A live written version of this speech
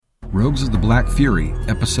Rogues of the Black Fury,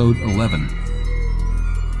 Episode 11.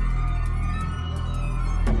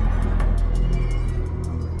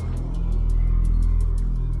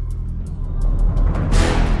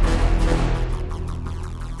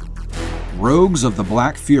 Rogues of the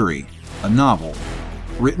Black Fury, a novel,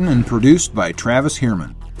 written and produced by Travis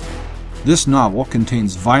Hierman. This novel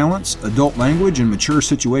contains violence, adult language, and mature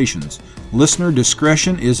situations. Listener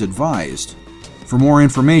discretion is advised. For more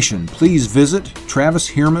information, please visit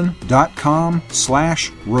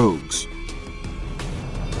travishierman.com/rogues.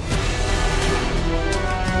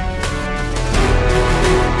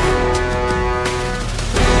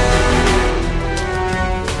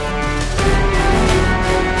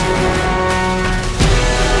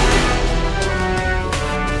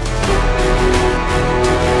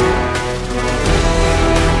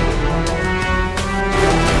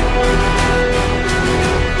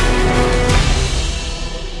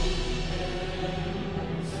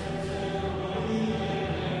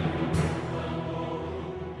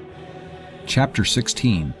 Chapter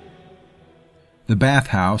 16. The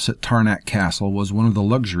bathhouse at Tarnak Castle was one of the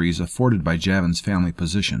luxuries afforded by Javin's family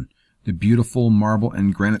position. The beautiful marble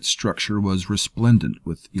and granite structure was resplendent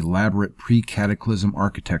with elaborate pre-cataclysm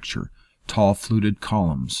architecture, tall fluted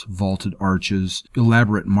columns, vaulted arches,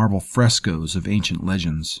 elaborate marble frescoes of ancient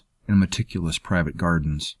legends, and meticulous private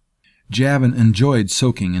gardens. Javin enjoyed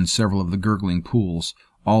soaking in several of the gurgling pools,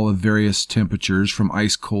 all of various temperatures from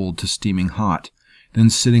ice-cold to steaming hot, then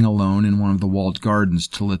sitting alone in one of the walled gardens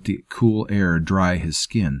to let the cool air dry his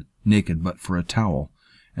skin, naked but for a towel,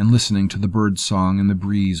 and listening to the bird song and the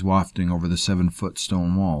breeze wafting over the 7-foot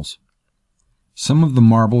stone walls. Some of the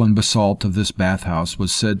marble and basalt of this bathhouse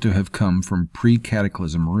was said to have come from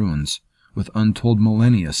pre-cataclysm ruins, with untold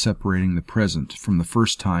millennia separating the present from the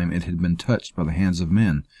first time it had been touched by the hands of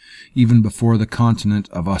men, even before the continent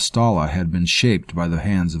of Ostala had been shaped by the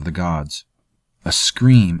hands of the gods. A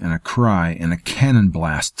scream and a cry and a cannon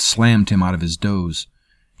blast slammed him out of his doze.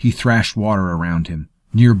 He thrashed water around him.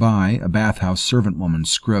 Nearby, a bathhouse servant woman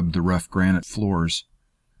scrubbed the rough granite floors.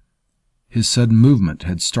 His sudden movement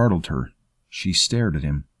had startled her. She stared at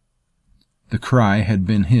him. The cry had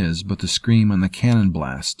been his, but the scream and the cannon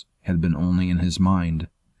blast had been only in his mind.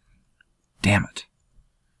 Damn it!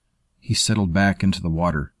 He settled back into the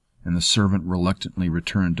water, and the servant reluctantly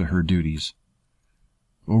returned to her duties.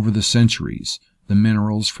 Over the centuries, the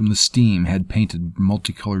minerals from the steam had painted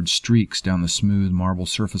multicolored streaks down the smooth marble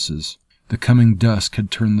surfaces. The coming dusk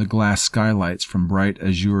had turned the glass skylights from bright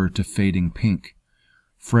azure to fading pink.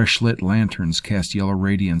 Fresh-lit lanterns cast yellow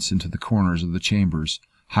radiance into the corners of the chambers,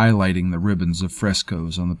 highlighting the ribbons of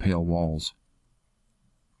frescoes on the pale walls.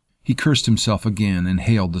 He cursed himself again and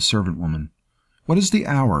hailed the servant woman. "What is the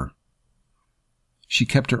hour?" She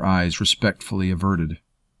kept her eyes respectfully averted.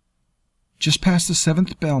 "Just past the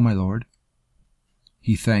 7th bell, my lord."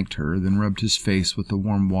 He thanked her, then rubbed his face with the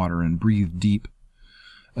warm water and breathed deep.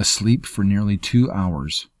 Asleep for nearly 2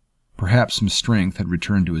 hours. Perhaps some strength had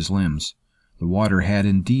returned to his limbs. The water had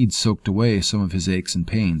indeed soaked away some of his aches and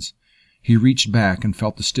pains. He reached back and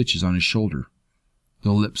felt the stitches on his shoulder.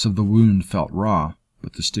 The lips of the wound felt raw,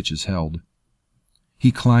 but the stitches held. He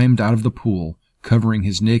climbed out of the pool, covering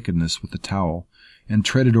his nakedness with the towel, and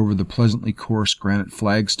treaded over the pleasantly coarse granite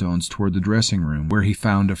flagstones toward the dressing room, where he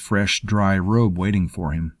found a fresh, dry robe waiting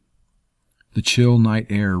for him. The chill night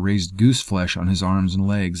air raised goose-flesh on his arms and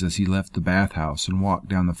legs as he left the bathhouse and walked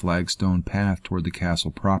down the flagstone path toward the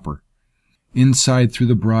castle proper. Inside through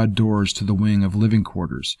the broad doors to the wing of living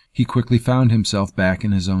quarters, he quickly found himself back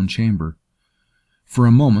in his own chamber. For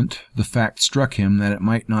a moment, the fact struck him that it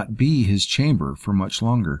might not be his chamber for much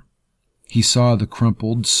longer. He saw the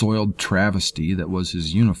crumpled, soiled travesty that was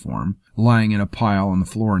his uniform, lying in a pile on the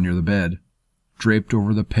floor near the bed. Draped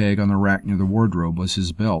over the peg on the rack near the wardrobe was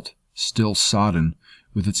his belt, still sodden,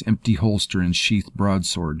 with its empty holster and sheathed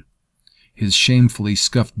broadsword. His shamefully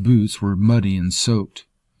scuffed boots were muddy and soaked.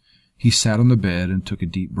 He sat on the bed and took a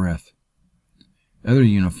deep breath. Other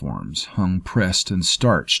uniforms hung pressed and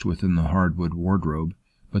starched within the hardwood wardrobe,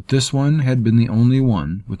 but this one had been the only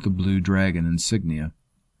one with the Blue Dragon insignia.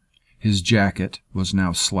 His jacket was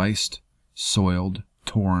now sliced, soiled,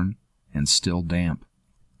 torn, and still damp.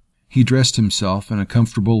 He dressed himself in a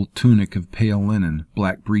comfortable tunic of pale linen,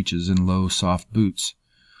 black breeches, and low, soft boots.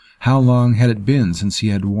 How long had it been since he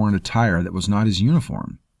had worn attire that was not his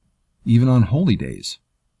uniform, even on holy days?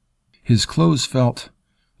 His clothes felt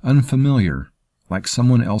unfamiliar, like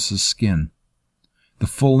someone else's skin. The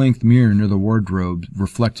full-length mirror near the wardrobe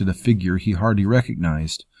reflected a figure he hardly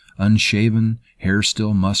recognized, unshaven, hair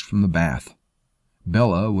still mussed from the bath.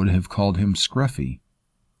 Bella would have called him scruffy.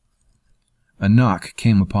 A knock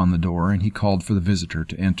came upon the door, and he called for the visitor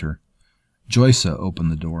to enter. Joyce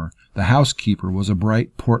opened the door. The housekeeper was a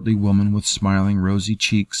bright, portly woman with smiling, rosy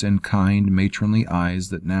cheeks and kind, matronly eyes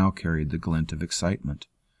that now carried the glint of excitement.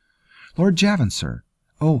 "Lord Javin, sir.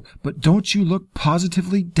 Oh, but don't you look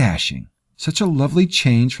positively dashing! Such a lovely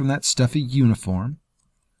change from that stuffy uniform."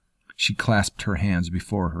 She clasped her hands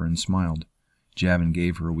before her and smiled. Javin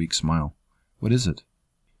gave her a weak smile. "What is it?"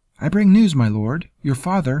 "I bring news, my lord. Your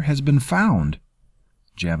father has been found."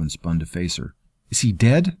 Javin spun to face her. "Is he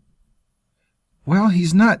dead?" "Well,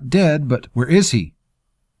 he's not dead, but where is he?"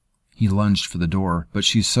 He lunged for the door, but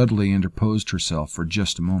she subtly interposed herself for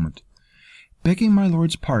just a moment. "Begging my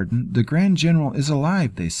lord's pardon, the Grand General is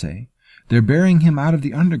alive, they say. They're bearing him out of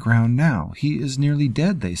the underground now. He is nearly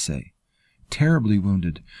dead, they say. Terribly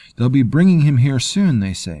wounded. They'll be bringing him here soon,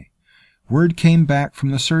 they say. Word came back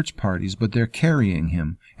from the search parties, but they're carrying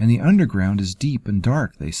him, and the underground is deep and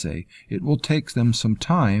dark, they say. It will take them some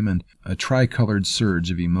time, and—" A tricolored surge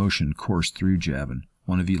of emotion coursed through Javin,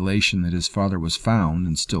 one of elation that his father was found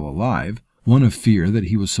and still alive, one of fear that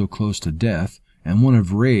he was so close to death, and one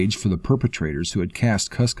of rage for the perpetrators who had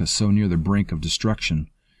cast Cusca so near the brink of destruction.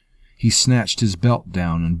 He snatched his belt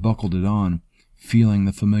down and buckled it on, feeling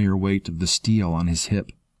the familiar weight of the steel on his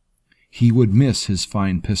hip. He would miss his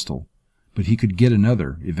fine pistol, but he could get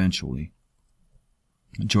another eventually.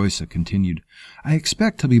 Joyce continued, "I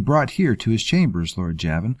expect he'll be brought here to his chambers, Lord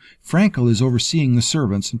Javin. Frankel is overseeing the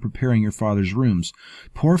servants and preparing your father's rooms.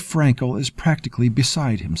 Poor Frankel is practically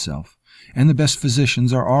beside himself, and the best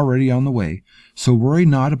physicians are already on the way. So worry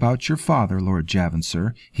not about your father, Lord Javin,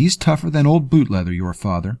 sir. He's tougher than old Bootleather, your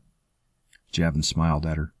father." Javin smiled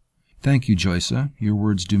at her. "Thank you, Joyce. Your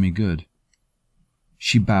words do me good."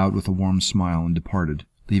 She bowed with a warm smile and departed,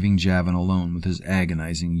 leaving Javin alone with his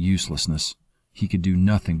agonizing uselessness. He could do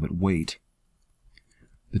nothing but wait.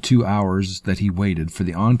 The 2 hours that he waited for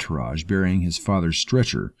the entourage bearing his father's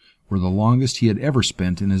stretcher were the longest he had ever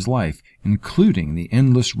spent in his life, including the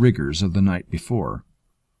endless rigors of the night before.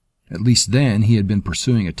 At least then he had been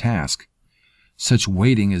pursuing a task. Such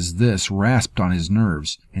waiting as this rasped on his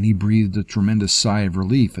nerves, and he breathed a tremendous sigh of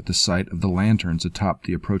relief at the sight of the lanterns atop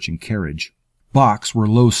the approaching carriage. Box were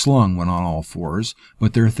low-slung when on all fours,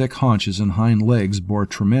 but their thick haunches and hind legs bore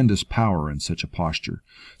tremendous power in such a posture,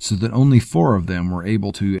 so that only 4 of them were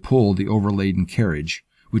able to pull the overladen carriage,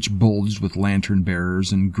 which bulged with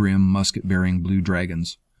lantern-bearers and grim musket-bearing blue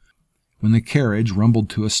dragons. When the carriage rumbled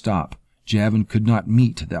to a stop, Javin could not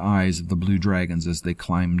meet the eyes of the blue dragons as they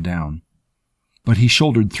climbed down. But he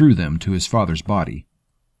shouldered through them to his father's body.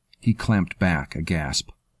 He clamped back a gasp.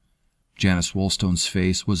 Janice Woolstone's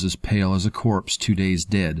face was as pale as a corpse 2 days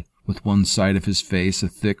dead, with one side of his face a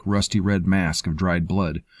thick, rusty-red mask of dried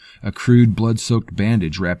blood. A crude, blood-soaked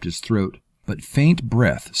bandage wrapped his throat, but faint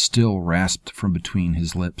breath still rasped from between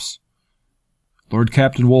his lips. "Lord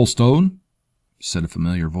Captain Woolstone," said a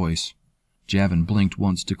familiar voice. Javin blinked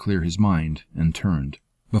once to clear his mind, and turned.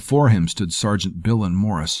 Before him stood Sergeant Billen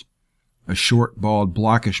Morris, a short, bald,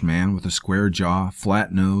 blockish man with a square jaw,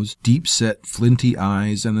 flat nose, deep-set, flinty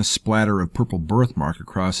eyes, and a splatter of purple birthmark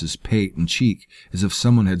across his pate and cheek, as if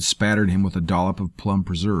someone had spattered him with a dollop of plum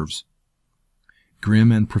preserves.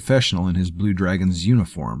 Grim and professional in his Blue Dragon's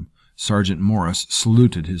uniform, Sergeant Morris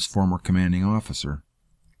saluted his former commanding officer.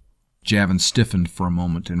 Javin stiffened for a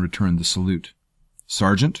moment and returned the salute.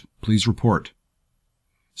 "Sergeant, please report."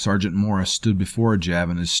 Sergeant Morris stood before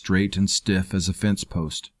Javin as straight and stiff as a fence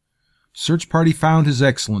post. "Search party found His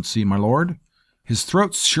Excellency, my lord. His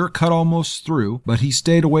throat's sure cut almost through, but he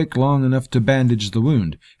stayed awake long enough to bandage the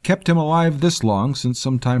wound. Kept him alive this long, since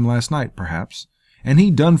some time last night, perhaps. And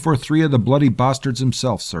he done for 3 of the bloody bastards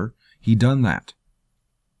himself, sir. He done that."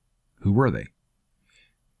 "Who were they?"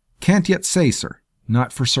 "Can't yet say, sir.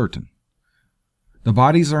 Not for certain. The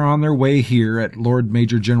bodies are on their way here at Lord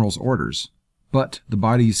Major General's orders. But the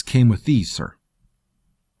bodies came with these, sir."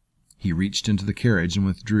 He reached into the carriage and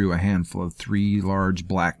withdrew a handful of 3 large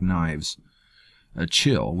black knives. A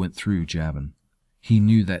chill went through Javin. He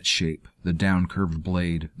knew that shape, the down-curved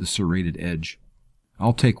blade, the serrated edge.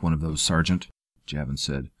 "I'll take one of those, Sergeant," Javin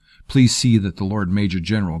said. "Please see that the Lord Major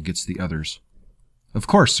General gets the others." "Of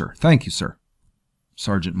course, sir. Thank you, sir."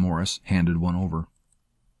 Sergeant Morris handed one over.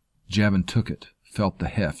 Javin took it, felt the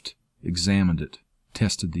heft, examined it,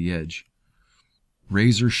 tested the edge.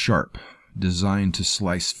 Razor sharp, designed to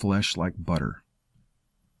slice flesh like butter.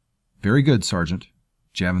 "Very good, Sergeant."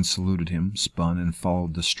 Javin saluted him, spun, and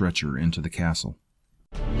followed the stretcher into the castle.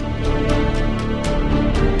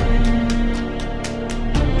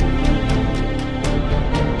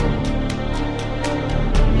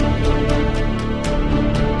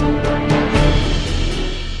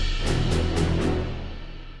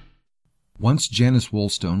 Once Janus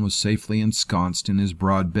Wolstone was safely ensconced in his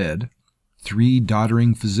broad bed, 3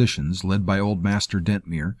 doddering physicians, led by old Master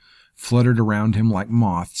Dentmere, fluttered around him like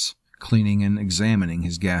moths, cleaning and examining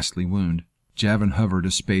his ghastly wound. Javin hovered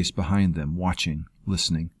a space behind them, watching,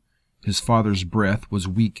 listening. His father's breath was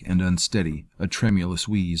weak and unsteady, a tremulous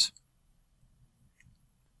wheeze.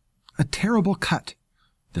 "A terrible cut.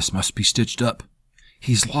 This must be stitched up.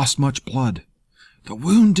 He's lost much blood. The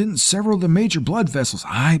wound didn't sever the major blood vessels.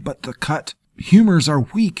 Aye, but the cut. Humors are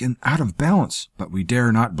weak and out of balance, but we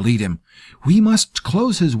dare not bleed him. We must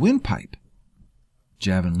close his windpipe."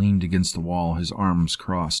 Javin leaned against the wall, his arms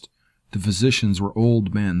crossed. The physicians were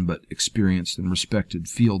old men, but experienced and respected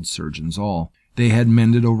field surgeons all. They had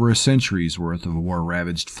mended over a century's worth of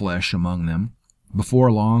war-ravaged flesh among them.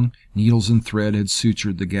 Before long, needles and thread had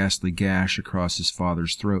sutured the ghastly gash across his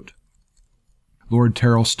father's throat. Lord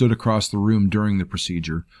Terrell stood across the room during the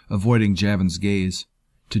procedure, avoiding Javin's gaze.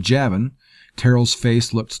 To Javin, Terrell's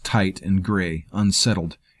face looked tight and gray,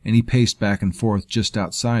 unsettled, and he paced back and forth just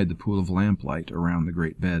outside the pool of lamplight around the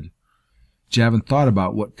great bed. Javin thought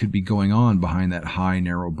about what could be going on behind that high,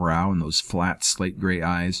 narrow brow and those flat, slate-gray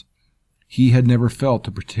eyes. He had never felt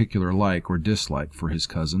a particular like or dislike for his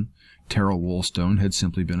cousin. Terrell Wolstone had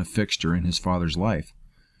simply been a fixture in his father's life.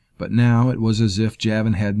 But now it was as if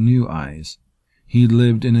Javin had new eyes. He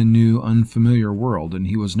lived in a new, unfamiliar world, and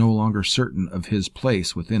he was no longer certain of his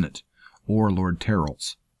place within it, or Lord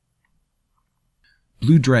Terrell's.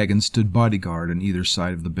 Blue Dragon stood bodyguard on either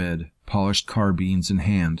side of the bed, polished carbines in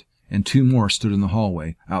hand, and 2 more stood in the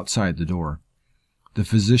hallway, outside the door. The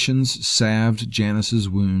physicians salved Janus's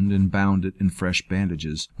wound and bound it in fresh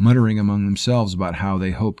bandages, muttering among themselves about how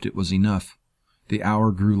they hoped it was enough. The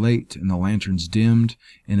hour grew late, and the lanterns dimmed,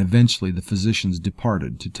 and eventually the physicians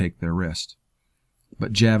departed to take their rest.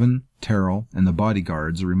 But Javin, Terrell, and the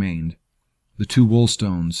bodyguards remained. The 2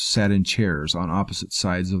 Wolstones sat in chairs on opposite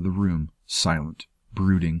sides of the room, silent,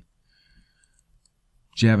 brooding.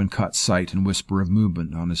 Javin caught sight and whisper of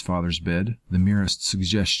movement on his father's bed, the merest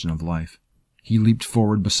suggestion of life. He leaped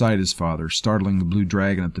forward beside his father, startling the Blue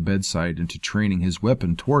Dragon at the bedside into training his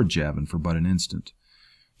weapon toward Javin for but an instant.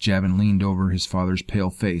 Javin leaned over his father's pale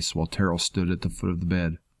face while Terrell stood at the foot of the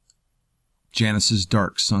bed. Janus's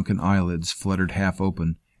dark, sunken eyelids fluttered half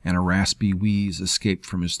open, and a raspy wheeze escaped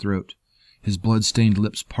from his throat. His blood-stained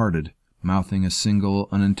lips parted, mouthing a single,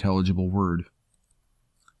 unintelligible word.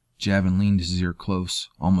 Javin leaned his ear close,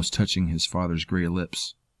 almost touching his father's gray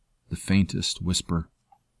lips. The faintest whisper.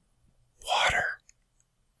 "Water."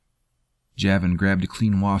 Javin grabbed a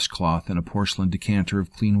clean washcloth and a porcelain decanter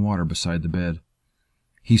of clean water beside the bed.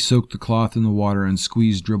 He soaked the cloth in the water and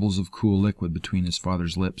squeezed dribbles of cool liquid between his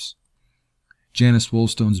father's lips. Janus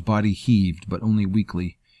Wolstone's body heaved, but only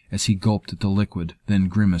weakly, as he gulped at the liquid, then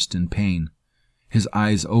grimaced in pain. His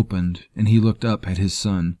eyes opened, and he looked up at his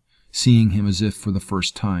son, seeing him as if for the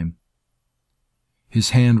first time.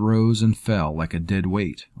 His hand rose and fell like a dead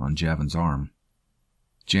weight on Javin's arm.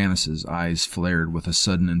 Janus's eyes flared with a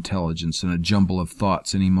sudden intelligence and a jumble of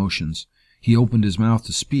thoughts and emotions. He opened his mouth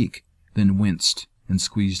to speak, then winced and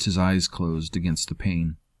squeezed his eyes closed against the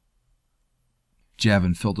pain.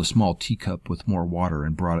 Javin filled a small teacup with more water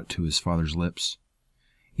and brought it to his father's lips.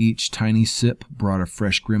 Each tiny sip brought a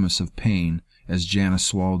fresh grimace of pain as Janus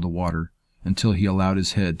swallowed the water, until he allowed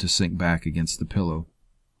his head to sink back against the pillow.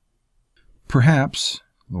 "Perhaps,"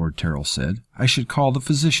 Lord Terrell said, "I should call the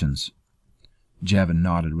physicians." Javin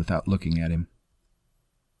nodded without looking at him.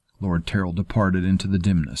 Lord Terrell departed into the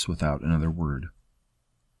dimness without another word.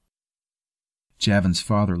 Javin's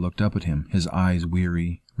father looked up at him, his eyes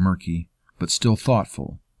weary, murky, but still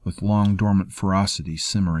thoughtful, with long-dormant ferocity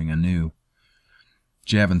simmering anew.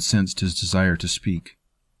 Javin sensed his desire to speak.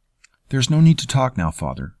 "There's no need to talk now,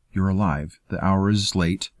 Father. You're alive. The hour is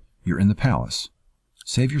late. You're in the palace.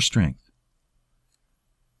 Save your strength."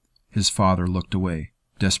 His father looked away,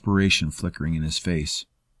 desperation flickering in his face.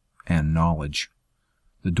 And knowledge.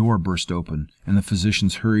 The door burst open, and the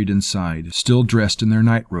physicians hurried inside, still dressed in their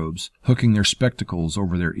night robes, hooking their spectacles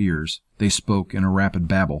over their ears. They spoke in a rapid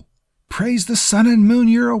babble. "Praise the sun and moon,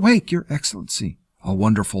 you're awake, Your Excellency." "A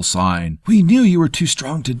wonderful sign." "We knew you were too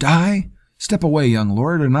strong to die." "Step away, young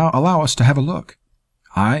lord, and now allow us to have a look."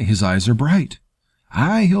 "Aye, his eyes are bright."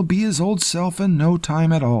 "Aye, he'll be his old self in no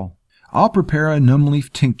time at all." "I'll prepare a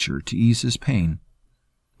numb-leaf tincture to ease his pain."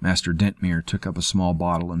 Master Dentmere took up a small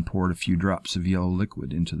bottle and poured a few drops of yellow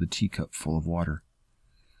liquid into the teacup full of water.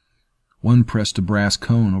 One pressed a brass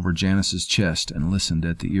cone over Janus's chest and listened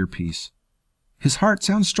at the earpiece. "His heart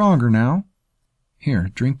sounds stronger now." "Here,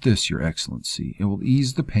 drink this, Your Excellency. It will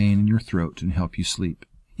ease the pain in your throat and help you sleep."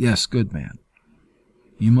 "Yes, good man."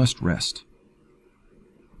 "You must rest."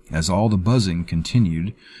 As all the buzzing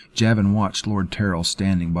continued, Javin watched Lord Terrell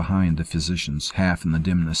standing behind the physicians, half in the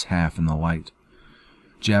dimness, half in the light.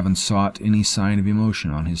 Javin sought any sign of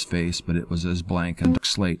emotion on his face, but it was as blank as a dark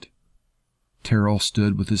slate. Terrell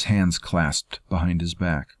stood with his hands clasped behind his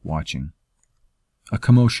back, watching. A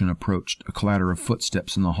commotion approached, a clatter of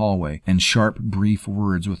footsteps in the hallway, and sharp, brief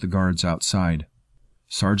words with the guards outside.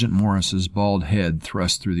 Sergeant Morris's bald head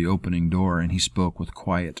thrust through the opening door, and he spoke with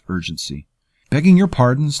quiet urgency. "Begging your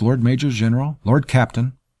pardons, Lord Major General, Lord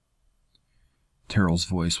Captain." Terrell's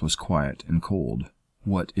voice was quiet and cold.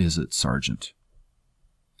 "What is it, Sergeant?"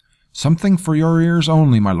 "Something for your ears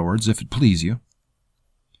only, my lords, if it please you."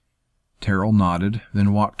 Terrell nodded,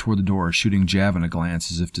 then walked toward the door, shooting Javin a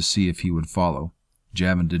glance as if to see if he would follow.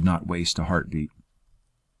 Javin did not waste a heartbeat.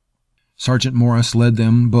 Sergeant Morris led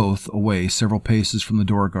them both away several paces from the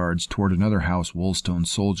door guards toward another House Woolstone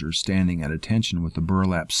soldier standing at attention with a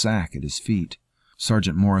burlap sack at his feet.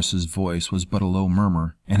 Sergeant Morris's voice was but a low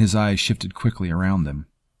murmur, and his eyes shifted quickly around them.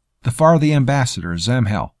 "The Farthy Ambassador,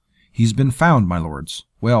 Zamhel. He's been found, my lords.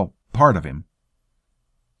 Well, part of him."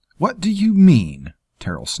 "What do you mean?"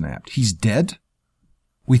 Terrell snapped. "He's dead?"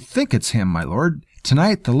 "We think it's him, my lord.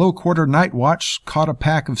 Tonight the low-quarter night watch caught a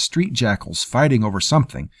pack of street jackals fighting over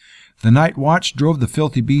something. The night watch drove the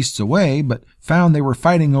filthy beasts away, but found they were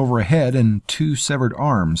fighting over a head and 2 severed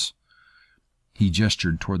arms." He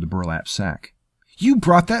gestured toward the burlap sack. "You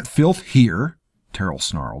brought that filth here?" Terrell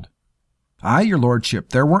snarled. "Aye, your lordship.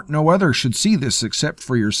 There weren't no other should see this except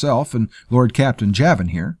for yourself and Lord Captain Javin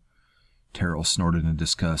here." Terrell snorted in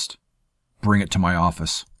disgust. "Bring it to my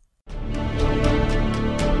office."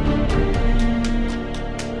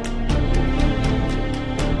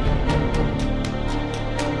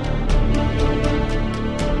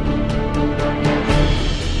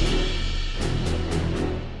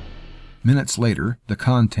 Minutes later, the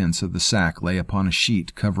contents of the sack lay upon a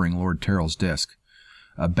sheet covering Lord Terrell's desk.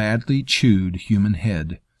 A badly chewed human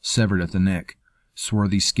head, severed at the neck,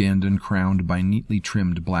 swarthy-skinned and crowned by neatly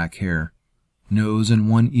trimmed black hair. Nose and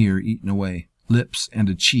one ear eaten away, lips and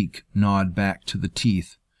a cheek gnawed back to the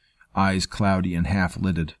teeth, eyes cloudy and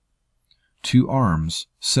half-lidded. 2 arms,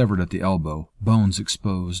 severed at the elbow, bones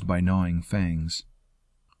exposed by gnawing fangs.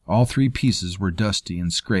 All 3 pieces were dusty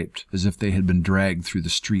and scraped, as if they had been dragged through the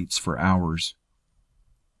streets for hours.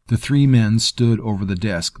 The 3 men stood over the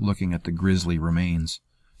desk, looking at the grisly remains.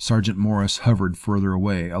 Sergeant Morris hovered further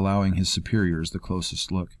away, allowing his superiors the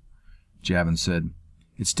closest look. Javin said,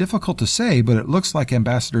 "It's difficult to say, but it looks like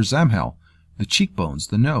Ambassador Zamhel. The cheekbones,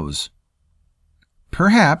 the nose."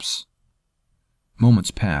 "Perhaps."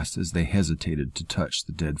 Moments passed as they hesitated to touch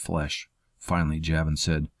the dead flesh. Finally, Javin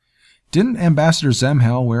said, "Didn't Ambassador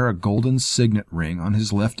Zamhel wear a golden signet ring on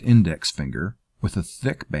his left index finger, with a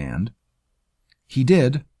thick band?" "He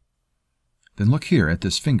did." "Then look here at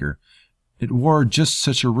this finger. It wore just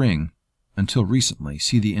such a ring, until recently.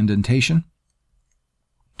 See the indentation?"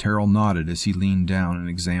 Terrell nodded as he leaned down and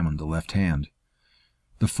examined the left hand.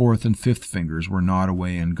 The 4th and 5th fingers were gnawed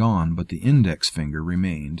away and gone, but the index finger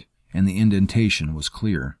remained, and the indentation was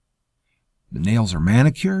clear. "The nails are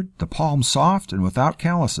manicured, the palm soft, and without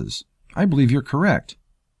calluses. I believe you're correct."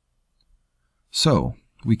 "So,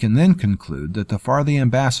 we can then conclude that the Farthy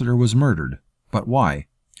Ambassador was murdered. But why?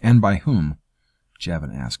 And by whom?"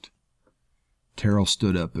 Javin asked. Terrell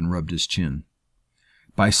stood up and rubbed his chin.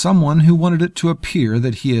 "By someone who wanted it to appear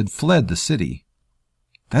that he had fled the city.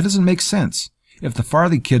 That doesn't make sense. If the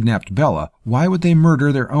Farthy kidnapped Bella, why would they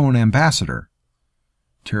murder their own ambassador?"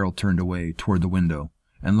 Terrell turned away toward the window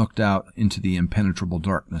and looked out into the impenetrable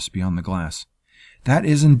darkness beyond the glass. "That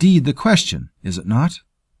is indeed the question, is it not?"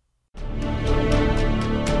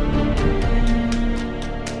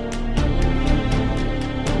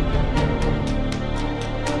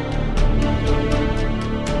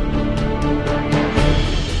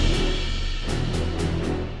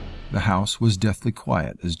 The house was deathly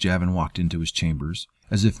quiet as Javin walked into his chambers,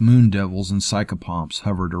 as if moon devils and psychopomps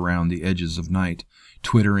hovered around the edges of night,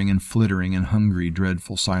 twittering and flittering in hungry,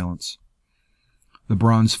 dreadful silence. The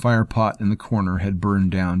bronze firepot in the corner had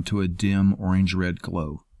burned down to a dim orange-red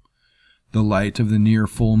glow. The light of the near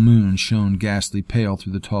full moon shone ghastly pale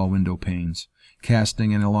through the tall window panes,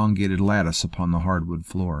 casting an elongated lattice upon the hardwood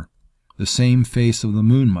floor. The same face of the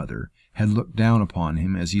Moon Mother had looked down upon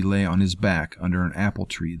him as he lay on his back under an apple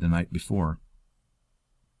tree the night before.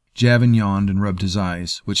 Javin yawned and rubbed his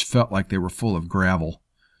eyes, which felt like they were full of gravel.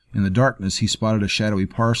 In the darkness he spotted a shadowy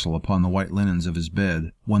parcel upon the white linens of his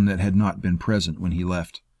bed, one that had not been present when he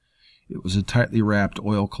left. It was a tightly wrapped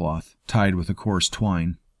oilcloth, tied with a coarse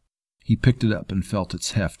twine. He picked it up and felt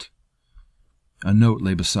its heft. A note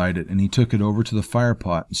lay beside it, and he took it over to the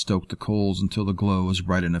firepot and stoked the coals until the glow was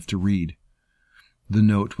bright enough to read. The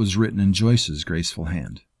note was written in Joyce's graceful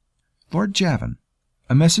hand. Lord Javin,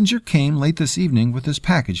 a messenger came late this evening with this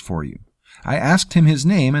package for you. I asked him his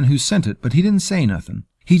name and who sent it, but he didn't say nothing.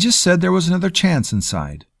 He just said there was another chance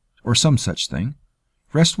inside, or some such thing.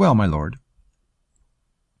 Rest well, my lord.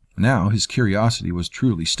 Now his curiosity was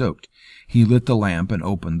truly stoked. He lit the lamp and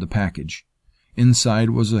opened the package.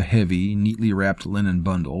 Inside was a heavy, neatly wrapped linen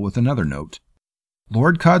bundle with another note.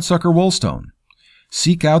 Lord Codsucker Woolstone,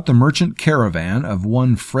 seek out the merchant caravan of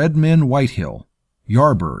one Fredmin Whitehill,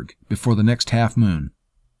 Yarburg, before the next half moon.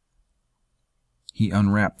 He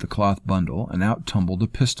unwrapped the cloth bundle, and out tumbled a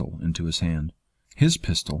pistol into his hand. His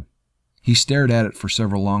pistol. He stared at it for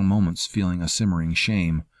several long moments, feeling a simmering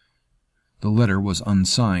shame. The letter was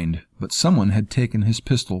unsigned, but someone had taken his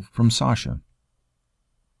pistol from Sasha.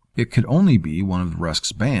 It could only be one of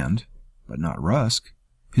Rusk's band, but not Rusk.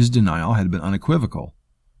 His denial had been unequivocal.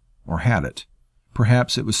 Or had it?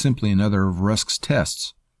 Perhaps it was simply another of Rusk's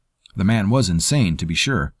tests. The man was insane, to be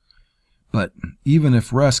sure. But even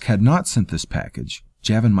if Rusk had not sent this package,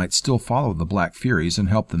 Javin might still follow the Black Furies and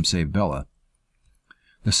help them save Bella.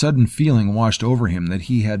 The sudden feeling washed over him that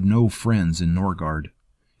he had no friends in Norgard.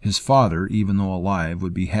 His father, even though alive,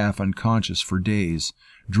 would be half unconscious for days,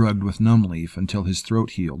 drugged with numbleaf until his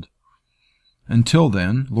throat healed. Until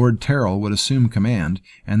then, Lord Terrell would assume command,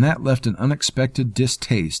 and that left an unexpected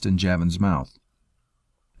distaste in Javin's mouth.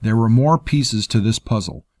 There were more pieces to this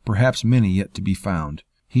puzzle, perhaps many yet to be found.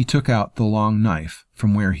 He took out the long knife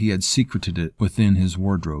from where he had secreted it within his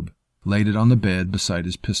wardrobe, laid it on the bed beside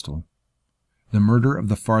his pistol. The murder of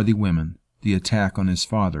the Farthie women, the attack on his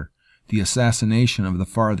father, the assassination of the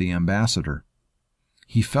Farthie ambassador.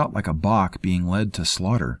 He felt like a Bach being led to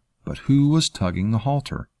slaughter, but who was tugging the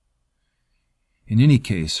halter? In any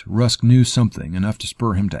case, Rusk knew something, enough to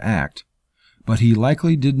spur him to act, but he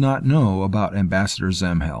likely did not know about Ambassador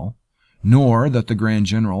Zamhel, nor that the Grand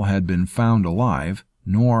General had been found alive,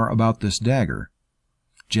 nor about this dagger.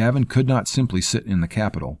 Javin could not simply sit in the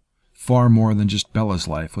capital. Far more than just Bella's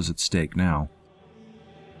life was at stake now.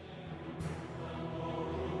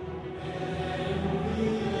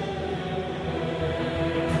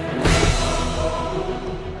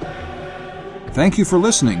 Thank you for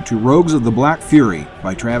listening to Rogues of the Black Fury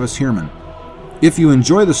by Travis Hierman. If you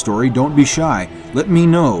enjoy the story, don't be shy. Let me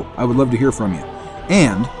know. I would love to hear from you.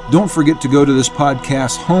 And don't forget to go to this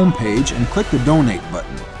podcast's homepage and click the donate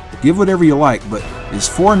button. Give whatever you like, but is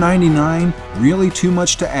 $4.99 really too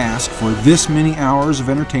much to ask for this many hours of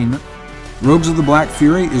entertainment? Rogues of the Black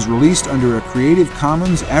Fury is released under a Creative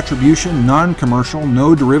Commons Attribution Non-Commercial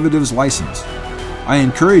No Derivatives license. I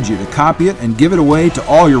encourage you to copy it and give it away to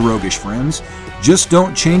all your roguish friends. Just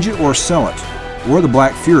don't change it or sell it, or the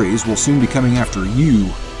Black Furies will soon be coming after you.